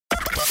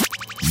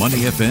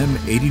Money FM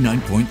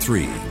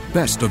 89.3.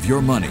 Best of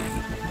your money.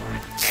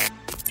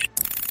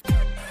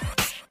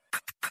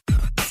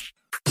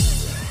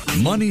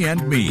 Money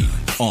and Me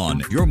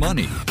on Your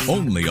Money,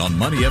 only on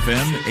Money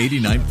FM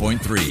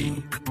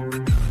 89.3.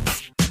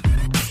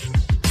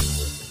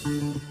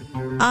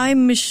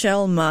 I'm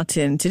Michelle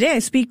Martin. Today I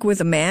speak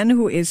with a man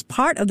who is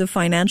part of the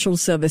financial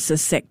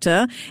services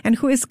sector and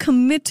who is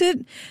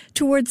committed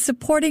towards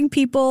supporting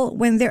people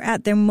when they're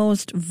at their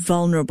most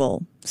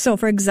vulnerable. So,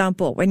 for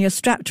example, when you're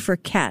strapped for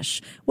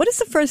cash, what is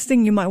the first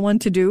thing you might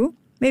want to do?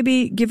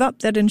 Maybe give up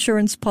that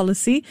insurance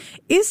policy.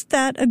 Is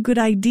that a good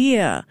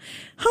idea?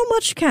 How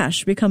much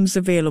cash becomes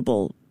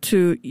available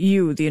to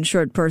you, the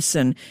insured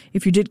person,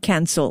 if you did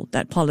cancel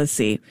that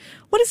policy?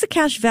 What is the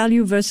cash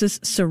value versus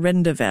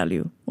surrender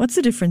value? What's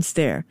the difference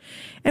there?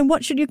 And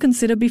what should you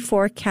consider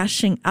before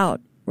cashing out?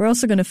 We're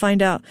also going to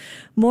find out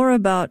more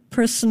about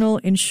personal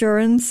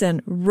insurance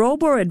and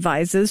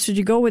robo-advisors. Should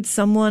you go with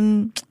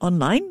someone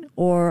online,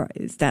 or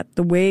is that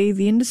where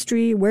the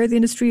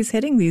industry is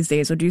heading these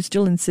days? Or do you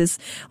still insist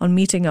on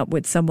meeting up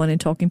with someone and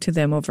talking to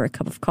them over a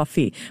cup of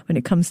coffee when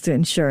it comes to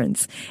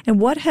insurance? And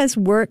what has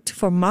worked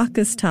for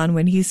Marcus Tan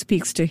when he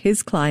speaks to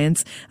his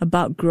clients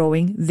about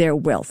growing their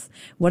wealth?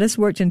 What has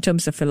worked in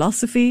terms of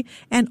philosophy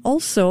and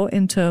also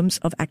in terms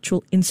of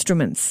actual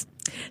instruments?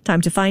 Time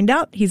to find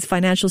out. He's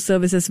Financial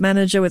Services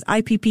Manager with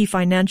IPP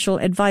Financial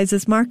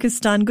Advisors. Marcus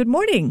Tan, good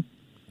morning.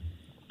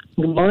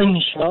 Good morning,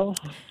 Michelle.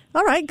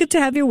 All right, good to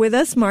have you with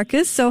us,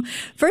 Marcus. So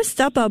first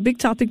up, our big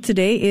topic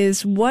today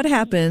is what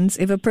happens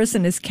if a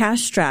person is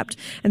cash-strapped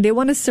and they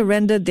want to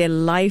surrender their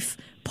life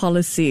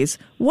policies.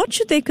 What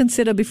should they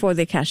consider before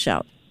they cash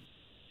out?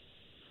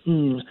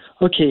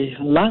 Okay,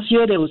 last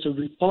year there was a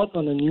report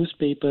on the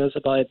newspapers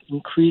about an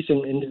increase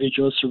in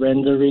individuals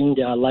surrendering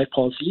their life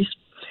policies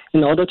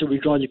in order to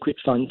withdraw liquid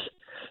funds.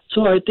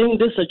 So I think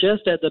this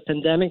suggests that the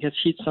pandemic has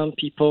hit some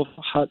people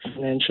hard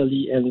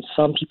financially, and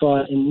some people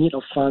are in need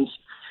of funds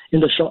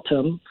in the short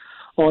term,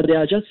 or they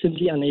are just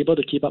simply unable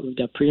to keep up with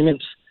their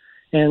premiums.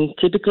 And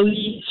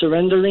typically,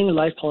 surrendering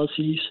life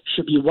policies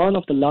should be one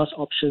of the last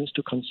options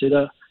to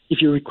consider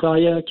if you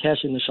require cash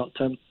in the short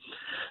term.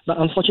 But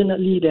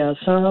unfortunately, there are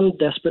some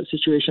desperate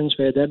situations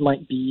where that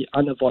might be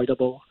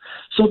unavoidable.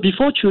 So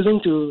before choosing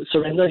to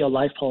surrender your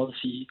life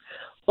policy,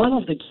 one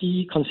of the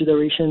key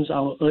considerations I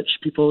will urge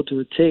people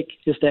to take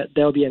is that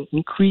there will be an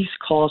increased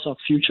cost of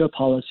future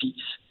policies.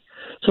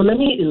 So let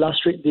me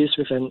illustrate this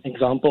with an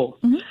example.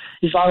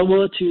 If I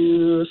were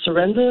to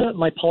surrender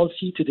my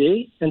policy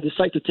today and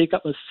decide to take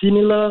up a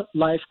similar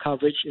life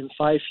coverage in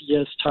 5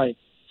 years' time,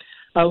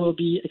 I will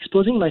be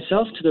exposing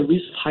myself to the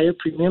risk of higher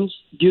premiums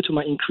due to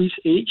my increased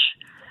age,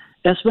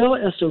 as well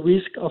as the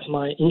risk of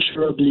my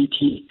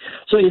insurability.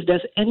 So if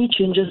there's any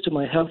changes to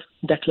my health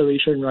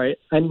declaration, right,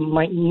 I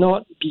might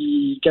not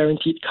be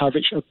guaranteed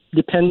coverage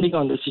depending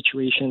on the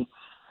situation.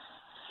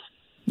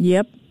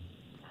 Yep.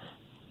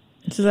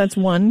 So that's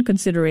one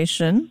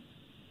consideration.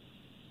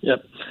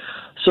 Yep.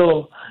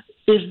 So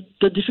if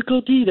the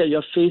difficulty that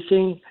you're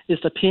facing is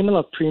the payment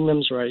of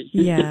premiums, right,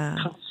 you can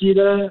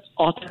consider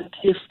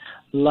alternatives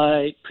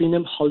like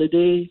premium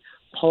holiday,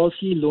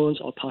 policy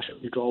loans, or partial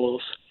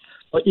withdrawals.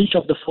 For each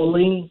of the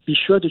following, be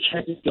sure to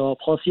check if your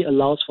policy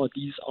allows for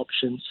these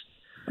options.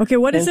 Okay,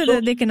 what is it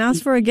that they can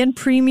ask for again?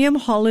 Premium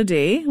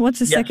holiday. What's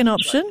the second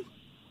option?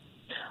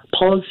 Right.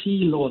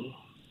 Policy loan.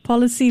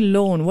 Policy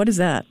loan. What is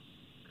that?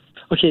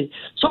 Okay,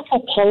 so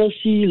for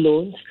policy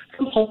loans,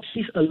 some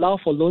policies allow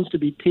for loans to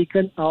be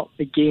taken out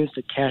against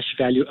the cash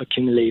value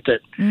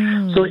accumulated.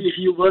 So if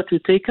you were to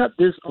take up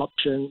this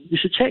option, you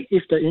should check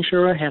if the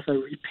insurer has a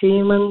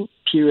repayment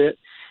period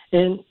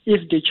and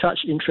if they charge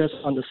interest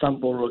on the sum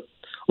borrowed.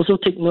 Also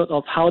take note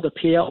of how the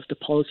payout of the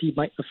policy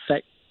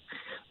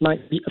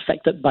might be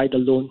affected by the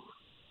loan.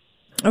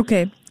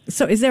 Okay.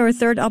 So is there a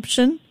third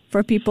option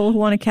for people who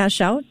want to cash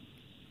out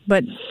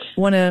but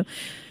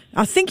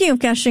are thinking of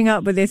cashing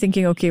out, but they're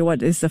thinking, okay,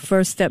 what is the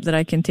first step that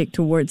I can take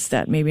towards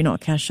that? Maybe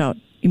not cash out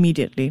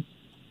immediately.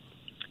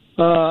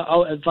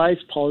 I'll advise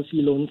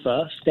policy loan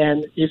first.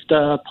 Then if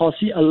the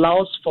policy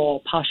allows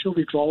for partial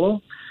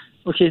withdrawal,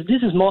 okay,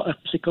 this is more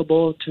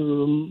applicable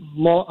to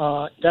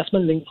more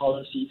investment-linked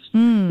policies.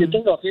 You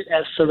think of it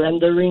as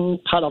surrendering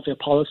part of your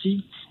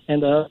policy,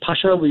 and the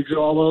partial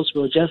withdrawals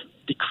will just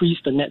decrease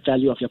the net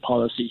value of your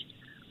policy.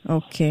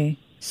 Okay.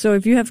 So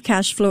if you have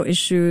cash flow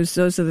issues,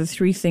 those are the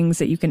three things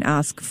that you can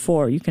ask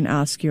for. You can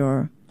ask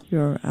your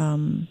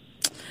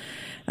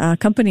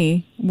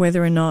company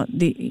whether or not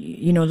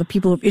the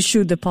people who've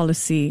issued the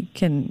policy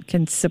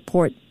can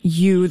support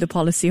you, the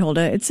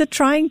policyholder. It's a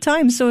trying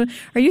time. So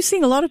are you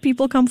seeing a lot of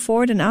people come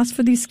forward and ask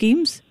for these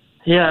schemes?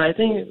 Yeah, I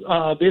think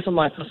based on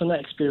my personal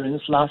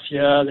experience last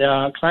year, there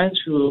are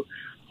clients who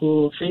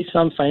faced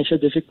some financial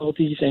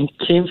difficulties and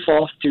came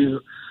forth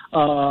to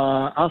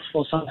ask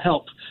for some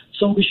help.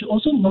 So we should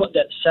also note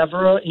that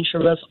several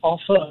insurers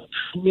offer a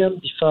premium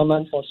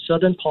deferment for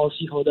certain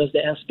policyholders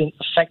that has been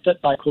affected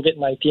by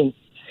COVID-19.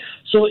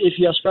 So if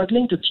you are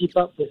struggling to keep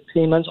up with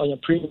payments on your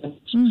premiums,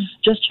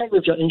 just check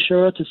with your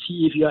insurer to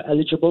see if you are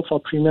eligible for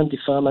premium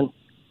deferment.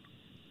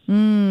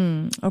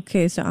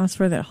 Okay, so ask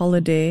for that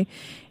holiday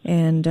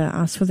and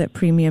ask for that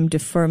premium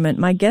deferment.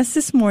 My guest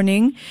this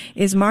morning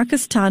is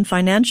Marcus Tan,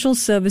 Financial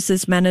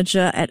Services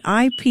Manager at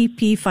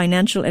IPP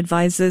Financial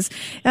Advisors.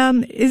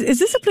 Is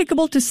this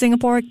applicable to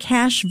Singapore,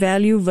 cash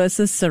value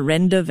versus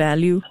surrender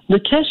value? The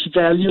cash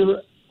value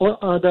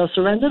or the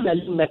surrender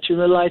value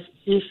materialize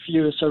if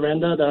you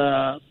surrender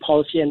the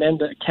policy, and then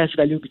the cash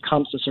value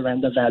becomes the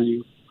surrender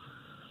value.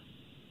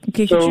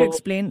 Okay, could you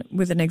explain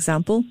with an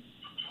example?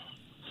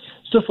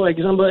 So, for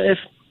example, if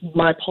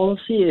my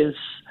policy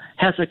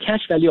has a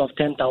cash value of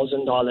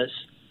 $10,000,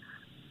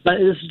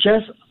 but it's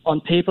just on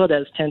paper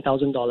that's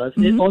 $10,000,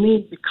 it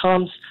only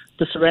becomes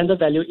the surrender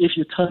value if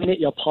you terminate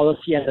your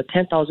policy, and the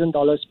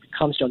 $10,000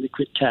 becomes your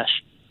liquid cash.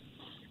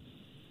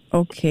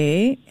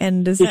 Okay,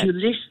 and if you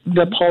leave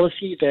the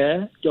policy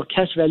there, your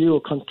cash value will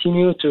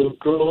continue to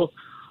grow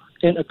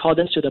in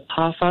accordance to the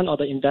PAR fund or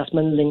the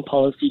investment-linked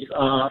policy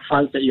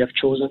funds that you have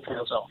chosen for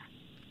yourself.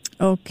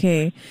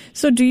 Okay.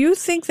 So do you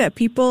think that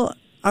people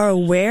are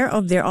aware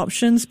of their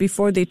options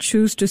before they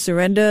choose to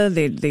surrender?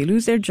 They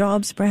lose their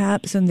jobs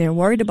perhaps, and they're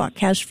worried about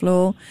cash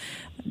flow.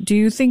 Do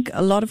you think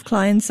a lot of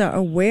clients are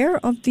aware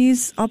of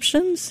these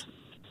options?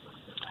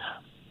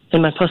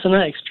 In my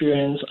personal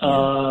experience,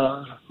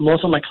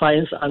 most of my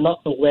clients are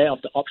not aware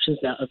of the options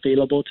that are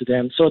available to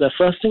them. So the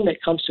first thing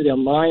that comes to their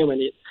mind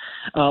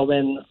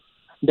when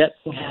that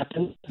thing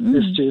happens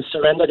is to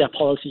surrender their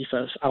policy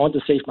first. I want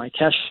to save my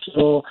cash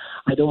flow.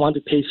 I don't want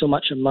to pay so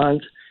much a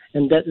month.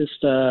 And that is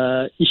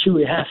the issue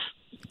we have.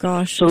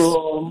 Gosh.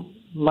 So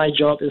my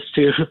job is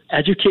to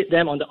educate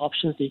them on the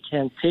options they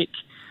can take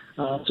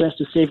so as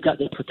to safeguard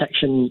their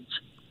protection needs.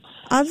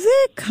 Are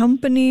there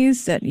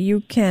companies that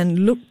you can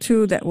look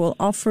to that will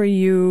offer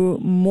you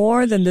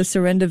more than the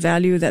surrender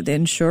value that the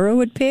insurer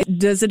would pay?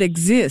 Does it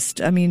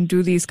exist? I mean,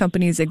 do these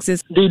companies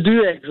exist? They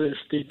do exist.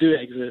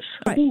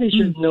 Right. I think they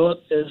should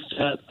note is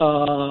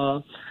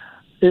that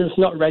it is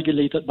not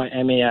regulated by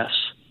MAS.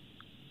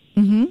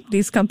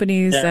 These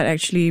companies that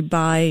actually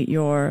buy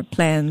your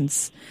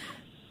plans,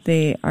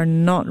 they are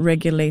not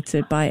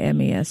regulated by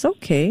MAS.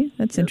 Okay,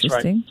 that's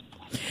interesting.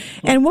 Right.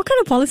 And what kind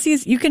of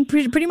policies? You can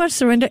pretty much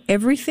surrender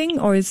everything,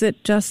 or is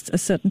it just a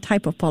certain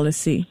type of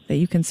policy that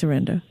you can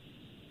surrender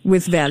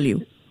with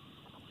value?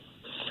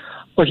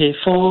 Okay,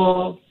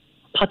 for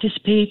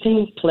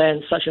participating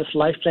plans such as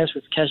life plans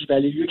with cash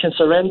value, you can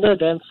surrender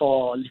them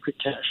for liquid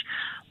cash.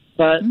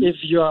 But if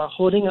you are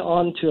holding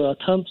on to a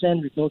term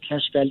plan with no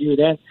cash value,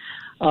 then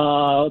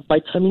by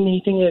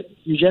terminating it,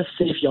 you just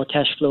save your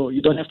cash flow.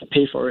 You don't have to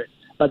pay for it.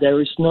 But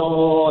there is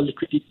no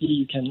liquidity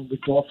you can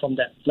withdraw from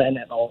that plan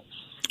at all.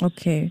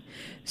 Okay.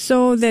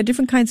 So there are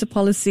different kinds of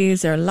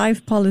policies. There are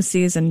life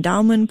policies,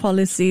 endowment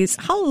policies.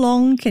 How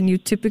long can you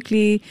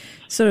typically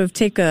sort of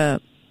take a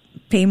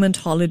payment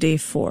holiday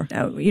for?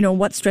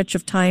 What stretch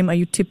of time are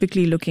you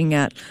typically looking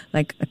at?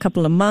 Like a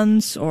couple of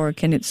months, or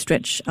can it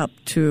stretch up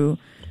to,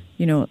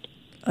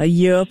 a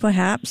year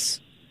perhaps,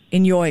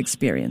 in your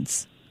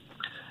experience?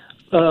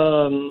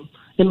 In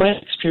my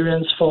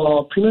experience,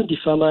 for premium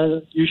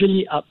deferment,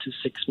 usually up to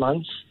 6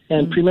 months.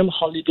 And premium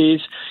holidays,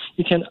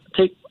 you can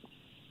take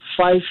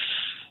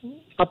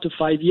up to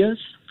 5 years.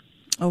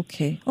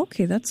 Okay,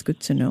 that's good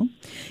to know.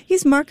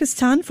 He's Marcus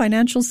Tan,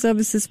 Financial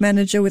Services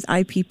Manager with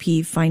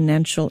IPP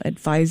Financial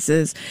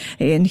Advisors,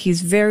 and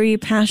he's very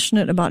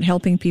passionate about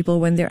helping people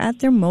when they're at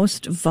their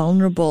most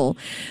vulnerable.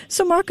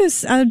 So,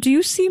 Marcus, do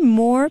you see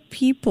more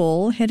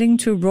people heading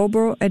to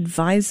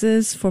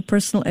robo-advisors for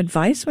personal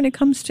advice when it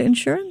comes to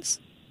insurance?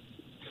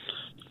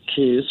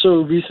 Okay,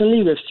 so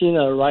recently we've seen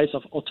a rise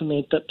of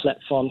automated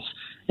platforms,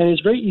 and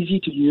it's very easy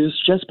to use.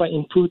 Just by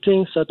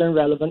inputting certain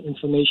relevant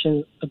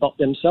information about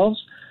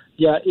themselves,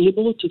 they are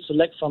able to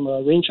select from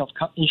a range of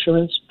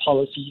insurance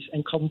policies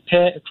and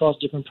compare across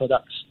different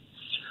products.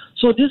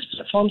 So these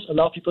platforms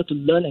allow people to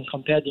learn and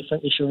compare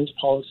different insurance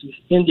policies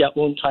in their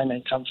own time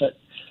and comfort.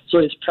 So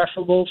it's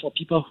preferable for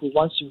people who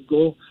want to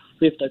go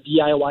with the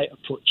DIY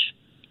approach.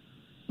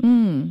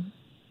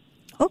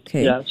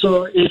 Okay. Yeah,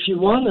 so if you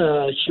want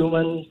a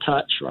human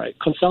touch, right,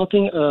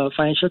 consulting a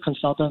financial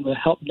consultant will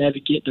help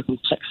navigate the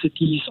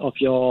complexities of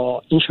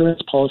your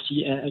insurance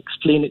policy and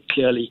explain it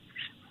clearly.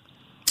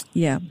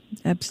 Yeah,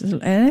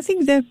 absolutely. And I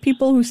think there are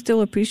people who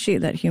still appreciate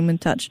that human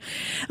touch.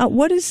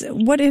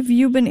 What have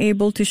you been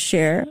able to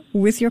share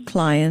with your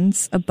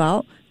clients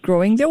about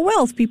growing their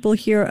wealth? People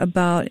hear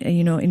about,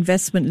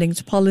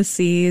 investment-linked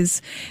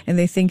policies, and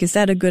they think, is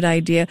that a good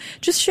idea?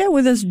 Just share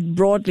with us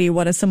broadly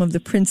what are some of the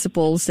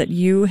principles that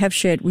you have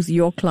shared with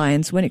your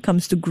clients when it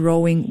comes to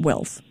growing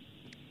wealth.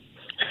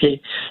 Okay,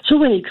 so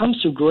when it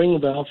comes to growing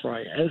wealth,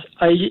 right,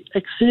 I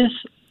assist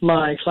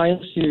my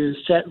clients to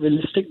set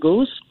realistic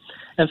goals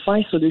and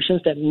find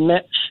solutions that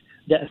match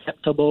their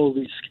acceptable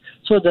risk.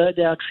 So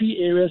there are 3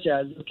 areas that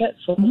I look at.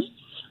 First,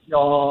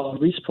 your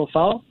risk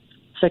profile.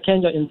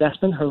 Second, your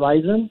investment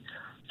horizon.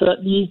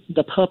 Thirdly,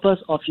 the purpose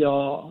of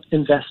your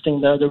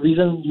investing, the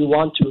reason you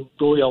want to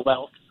grow your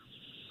wealth.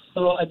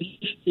 So I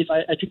believe if I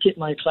educate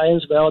my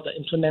clients well, the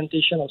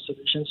implementation of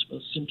solutions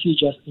will simply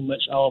just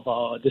emerge out of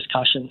our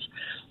discussions.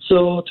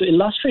 So to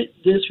illustrate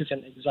this with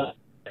an example,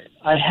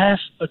 I have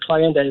a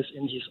client that is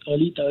in his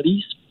early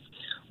 30s,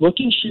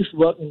 working shift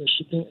work in the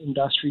shipping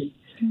industry,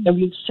 and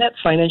we've set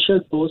financial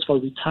goals for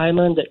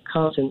retirement that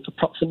comes in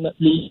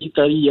approximately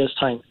 30 years'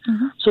 time.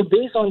 So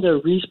based on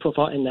the risk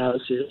profile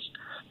analysis,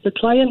 the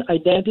client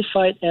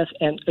identified as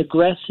an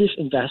aggressive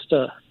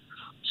investor.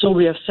 So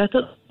we have set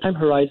a time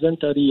horizon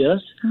 30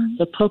 years,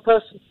 the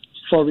purpose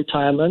for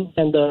retirement,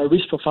 and the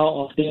risk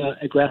profile of being an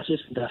aggressive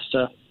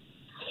investor.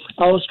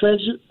 Our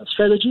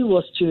strategy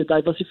was to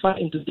diversify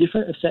into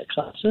different asset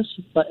classes,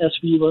 but as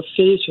we were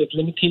faced with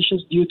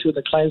limitations due to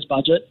the client's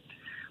budget,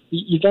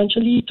 we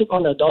eventually took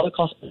on a dollar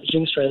cost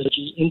averaging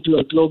strategy into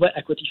a global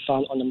equity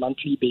fund on a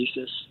monthly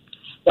basis.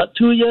 But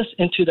 2 years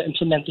into the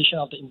implementation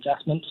of the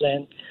investment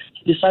plan,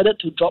 he decided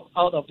to drop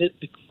out of it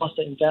because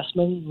the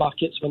investment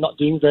markets were not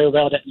doing very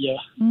well that year.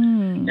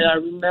 And I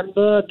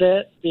remember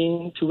that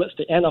being towards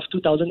the end of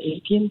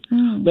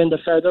 2018 when the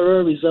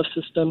Federal Reserve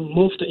System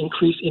moved to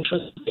increase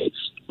interest rates,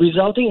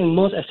 resulting in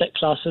most asset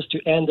classes to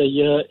end the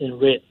year in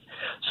red.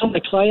 So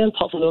my client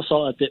portfolio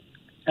saw a dip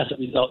as a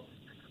result.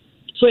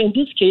 So in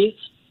this case,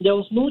 there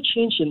was no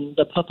change in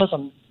the purpose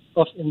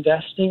of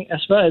investing as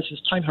well as his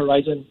time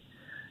horizon.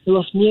 It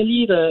was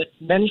merely the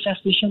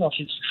manifestation of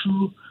his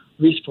true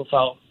risk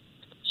profile.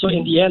 So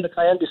in the end, the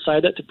client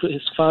decided to put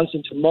his funds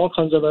into more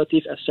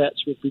conservative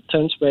assets with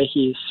returns where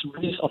his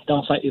risk of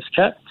downside is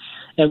capped,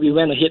 and we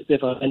went ahead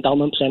with an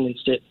endowment plan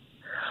instead.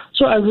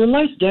 So I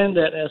realized then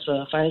that as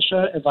a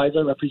financial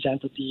advisor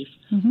representative,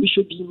 we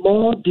should be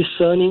more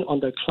discerning on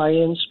the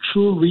client's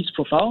true risk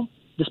profile,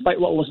 despite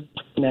what was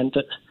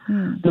documented.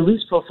 The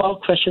risk profile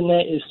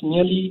questionnaire is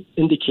merely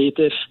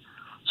indicative.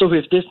 So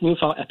with this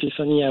newfound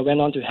epiphany, I went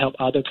on to help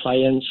other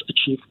clients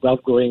achieve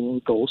wealth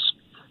growing goals.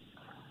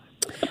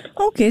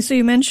 Okay, so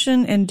you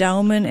mentioned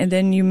endowment, and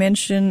then you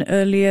mentioned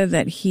earlier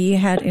that he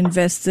had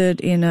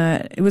invested in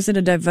was it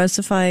a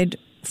diversified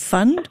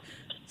fund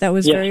that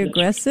was very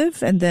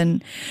aggressive, and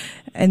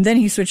then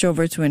he switched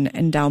over to an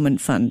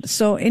endowment fund.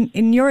 So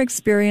in your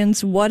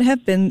experience, what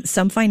have been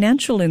some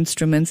financial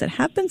instruments that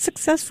have been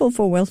successful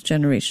for wealth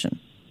generation?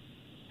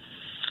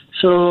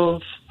 So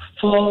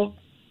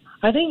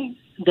I think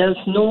there's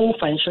no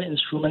financial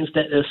instruments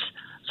that is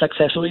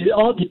successful. It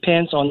all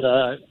depends on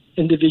the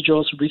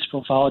individual's risk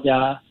profile,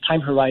 their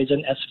time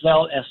horizon, as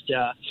well as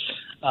their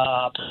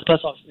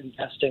purpose of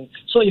investing.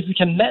 So if we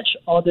can match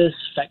all these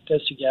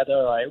factors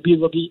together, right, we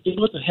will be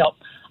able to help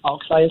our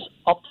clients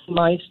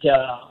optimize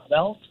their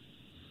wealth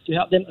to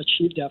help them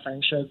achieve their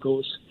financial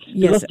goals.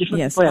 Yes.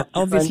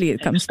 Obviously, it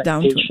comes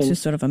down to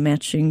sort of a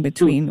matching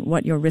between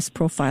what your risk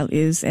profile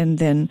is, and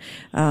then,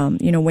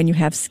 when you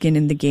have skin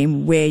in the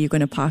game, where you're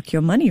going to park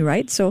your money,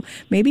 right? So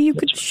maybe you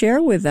could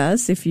share with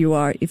us,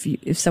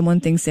 if someone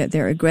thinks that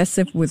they're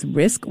aggressive with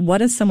risk,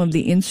 what are some of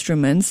the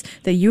instruments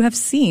that you have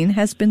seen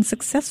has been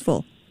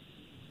successful?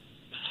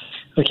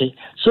 Okay,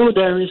 so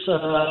there is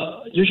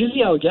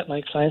usually I will get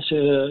my clients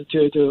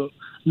to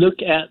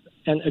look at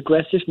an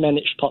aggressive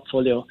managed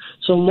portfolio.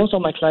 So most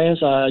of my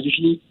clients are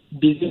usually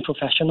busy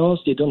professionals.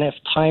 They don't have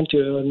time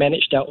to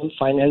manage their own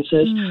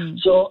finances.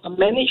 So a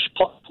managed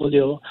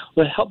portfolio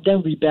will help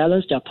them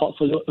rebalance their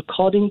portfolio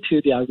according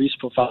to their risk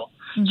profile.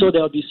 So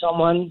there will be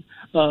someone,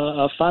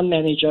 a fund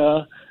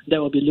manager, that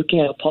will be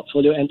looking at a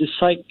portfolio and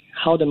decide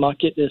how the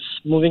market is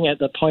moving at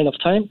the point of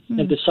time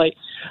and decide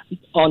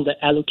on the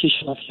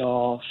allocation of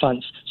your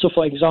funds. So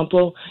for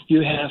example,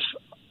 you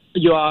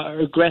are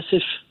an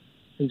aggressive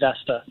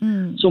investor.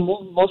 So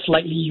most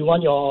likely you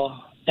want your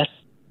assets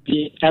to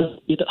be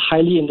allocated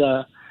highly in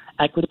the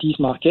equities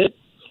market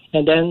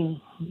and then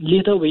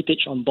little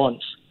weightage on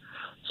bonds.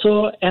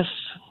 So as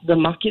the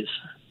markets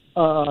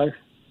go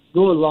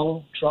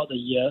along throughout the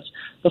years,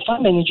 the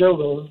fund manager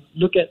will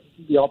look at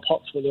your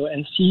portfolio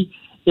and see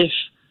if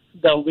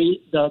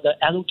the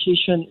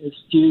allocation is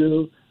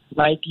still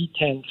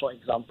 90-10, for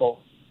example.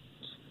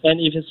 And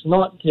if it's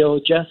not, they'll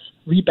just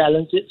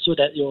rebalance it so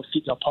that it will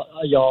fit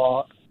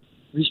your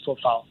risk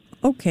profile.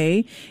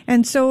 Okay.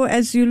 And so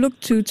as you look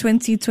to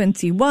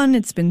 2021,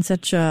 it's been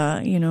such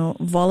a,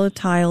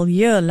 volatile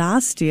year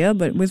last year,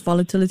 but with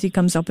volatility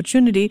comes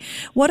opportunity.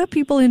 What are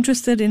people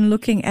interested in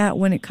looking at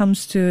when it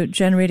comes to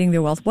generating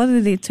their wealth? What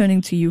are they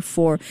turning to you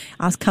for,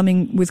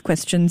 coming with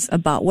questions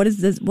about? What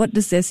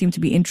does there seem to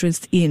be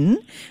interest in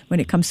when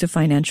it comes to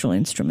financial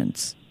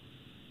instruments?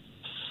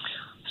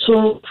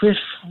 So with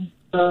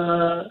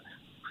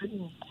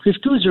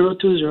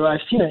 2020, I've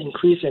seen an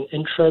increase in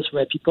interest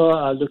where people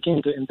are looking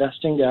into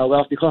investing their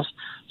wealth because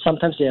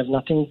sometimes they have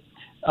nothing.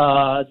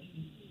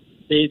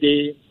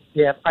 They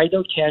have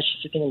idle cash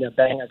sitting in their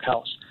bank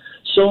accounts.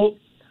 So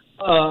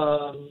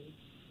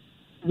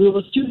we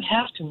will still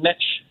have to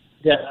match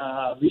their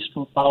risk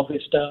profile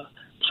with the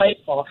type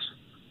of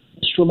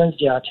instruments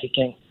they are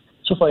taking.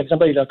 So, for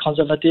example, if you're a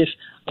conservative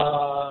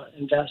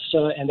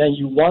investor and then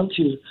you want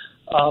to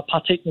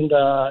partake in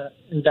the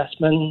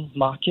investment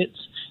markets,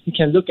 you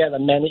can look at a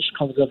managed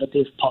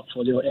conservative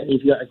portfolio. And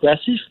if you're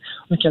aggressive,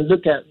 we can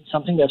look at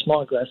something that's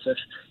more aggressive.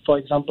 For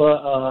example,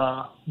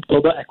 a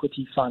global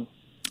equity fund.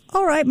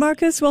 All right,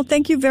 Marcus. Well,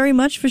 thank you very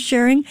much for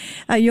sharing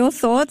your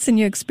thoughts and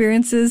your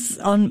experiences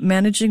on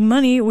managing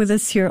money with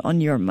us here on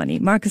Your Money.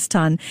 Marcus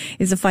Tan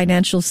is a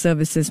financial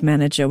services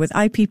manager with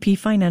IPP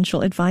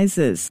Financial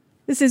Advisors.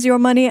 This is Your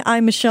Money.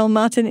 I'm Michelle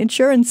Martin.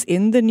 Insurance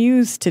in the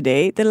news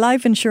today. The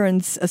Life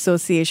Insurance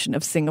Association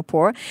of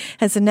Singapore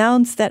has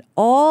announced that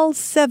all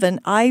 7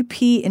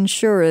 IP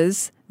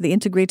insurers, the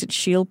Integrated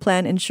Shield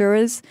Plan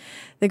insurers,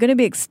 they're going to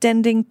be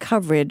extending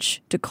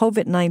coverage to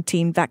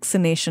COVID-19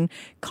 vaccination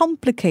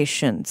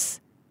complications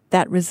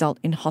that result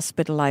in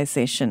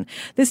hospitalization.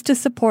 This to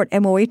support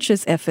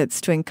MOH's efforts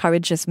to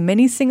encourage as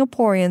many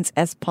Singaporeans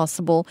as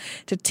possible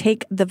to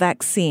take the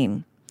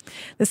vaccine.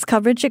 This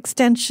coverage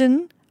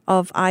extension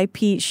of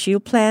IP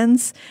Shield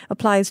plans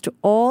applies to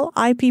all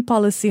IP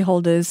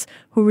policyholders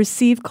who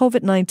receive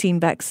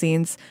COVID-19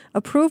 vaccines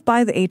approved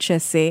by the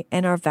HSA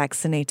and are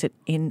vaccinated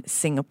in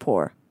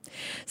Singapore.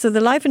 So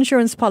the life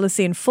insurance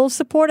policy in full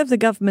support of the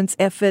government's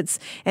efforts.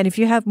 And if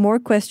you have more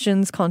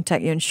questions,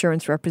 contact your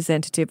insurance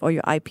representative or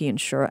your IP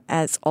insurer.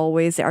 As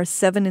always, there are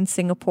 7 in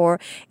Singapore: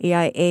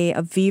 AIA,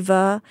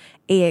 Aviva,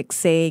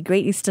 AXA,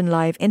 Great Eastern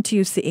Life,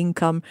 NTUC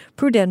Income,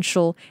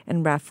 Prudential,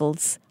 and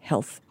Raffles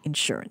Health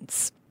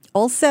Insurance.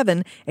 All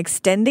 7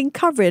 extending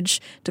coverage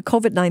to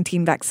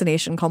COVID-19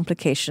 vaccination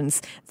complications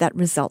that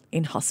result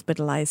in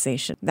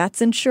hospitalization.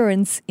 That's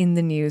insurance in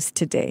the news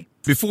today.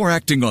 Before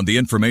acting on the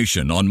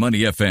information on Money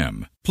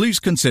FM, please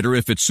consider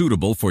if it's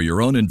suitable for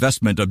your own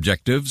investment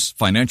objectives,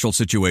 financial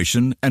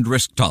situation, and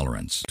risk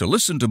tolerance. To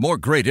listen to more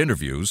great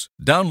interviews,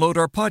 download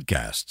our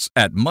podcasts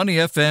at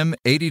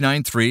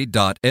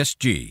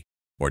moneyfm893.sg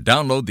or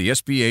download the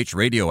SPH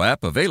radio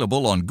app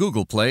available on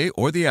Google Play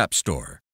or the App Store.